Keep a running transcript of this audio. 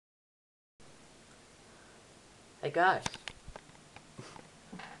Hey guys,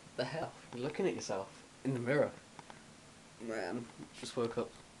 the hell? You're looking at yourself in the mirror. Man, just woke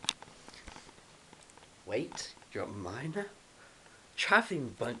up. Wait, you're a minor?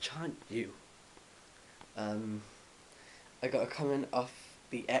 Travelling bunch, aren't you? Um, I got a comment off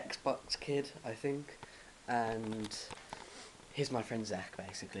the Xbox kid, I think, and he's my friend Zach,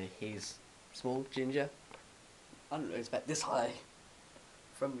 basically. He's small, ginger. I don't expect this high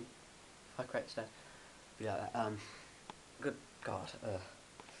from me. If I crouch down, be like that. Good God,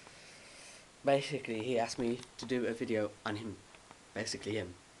 basically he asked me to do a video on him, basically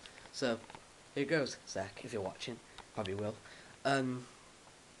him. So here goes, Zach, if you're watching, probably will.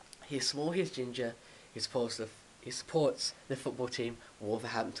 He's small, he's ginger, he supports the football team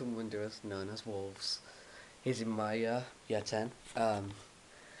Wolverhampton Wanderers, known as Wolves. He's in my year 10.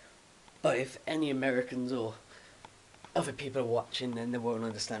 But if any Americans or other people are watching, then they won't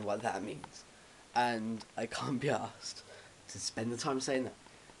understand what that means. And I can't be asked to spend the time saying that.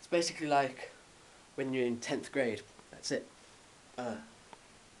 It's basically like when you're in 10th grade. That's it.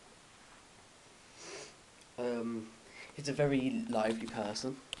 He's a very lively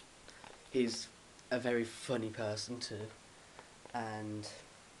person. He's a very funny person too. And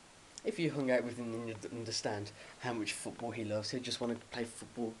if you hung out with him, then you'd understand how much football he loves. He'd just want to play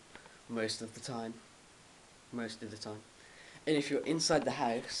football most of the time. Most of the time. And if you're inside the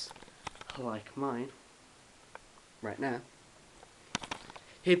house, like mine, right now,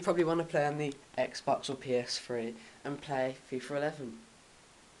 he'd probably want to play on the Xbox or PS3 and play FIFA 11.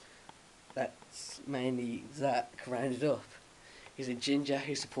 That's mainly Zach rounded up. He's a ginger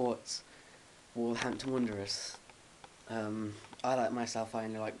who supports Wolverhampton Wanderers. I like myself, I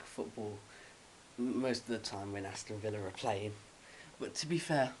only like football most of the time when Aston Villa are playing. But to be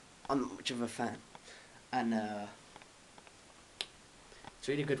fair, I'm not much of a fan. And it's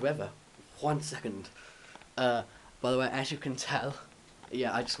really good weather. 1 second. By the way, as you can tell,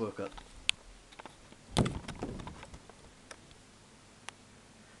 yeah, I just woke up.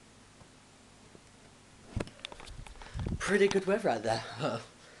 Pretty good weather out there.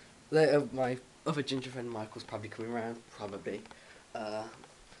 Later, my other ginger friend Michael's probably coming around, probably. My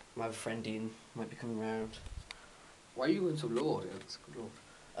other friend Dean might be coming around. Why are you going so low? It's good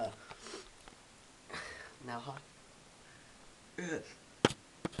lord. Now hi. Yes.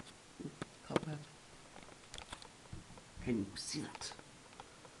 Cobweb. Can you see that?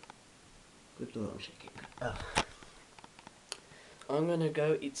 Good lord, I'm shaking. I'm gonna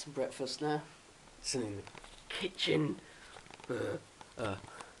go eat some breakfast now. It's in the kitchen.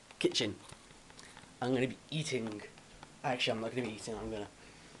 Kitchen. I'm gonna be eating. Actually, I'm not gonna be eating. I'm gonna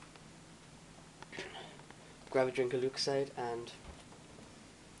grab a drink of Lucozade and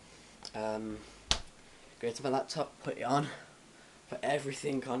go to my laptop, put it on, put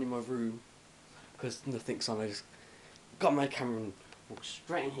everything on in my room because nothing's on. I just got my camera and walked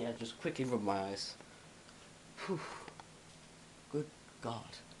straight in here. Just quickly rub my eyes. Whew. Good God.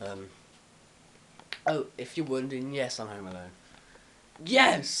 Oh, if you're wondering, yes, I'm home alone.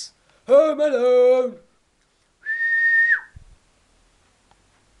 Yes, home alone.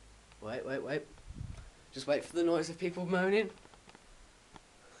 Wait. Just wait for the noise of people moaning.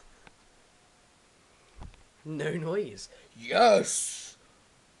 No noise. Yes.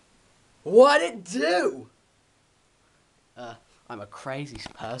 What'd it do? I'm a crazy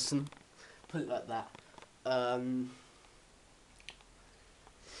person. Put it like that. I'll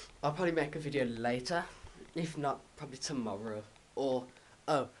probably make a video later. If not, probably tomorrow. Or,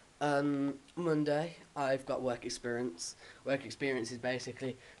 Monday, I've got work experience. Work experience is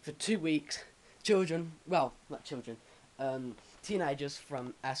basically for 2 weeks, children, well, not children, teenagers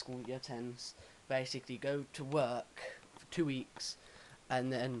from our school, year 10s, basically go to work for 2 weeks,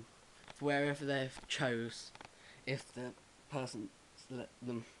 and then wherever they've chose, if the person let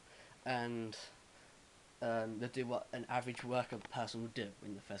them, and they do what an average worker person would do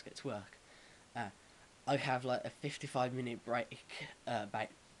when they first get to work. I have like a 55-minute break about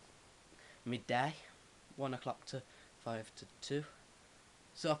midday, 1 o'clock to 5 to 2.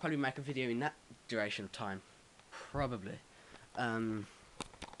 So I'll probably make a video in that duration of time, probably. Getting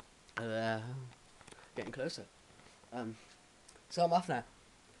closer. So I'm off now,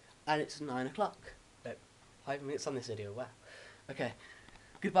 and it's 9 o'clock. No, 5 minutes on this video. Wow. Okay.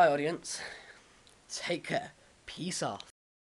 Goodbye, audience. Take care. Peace off.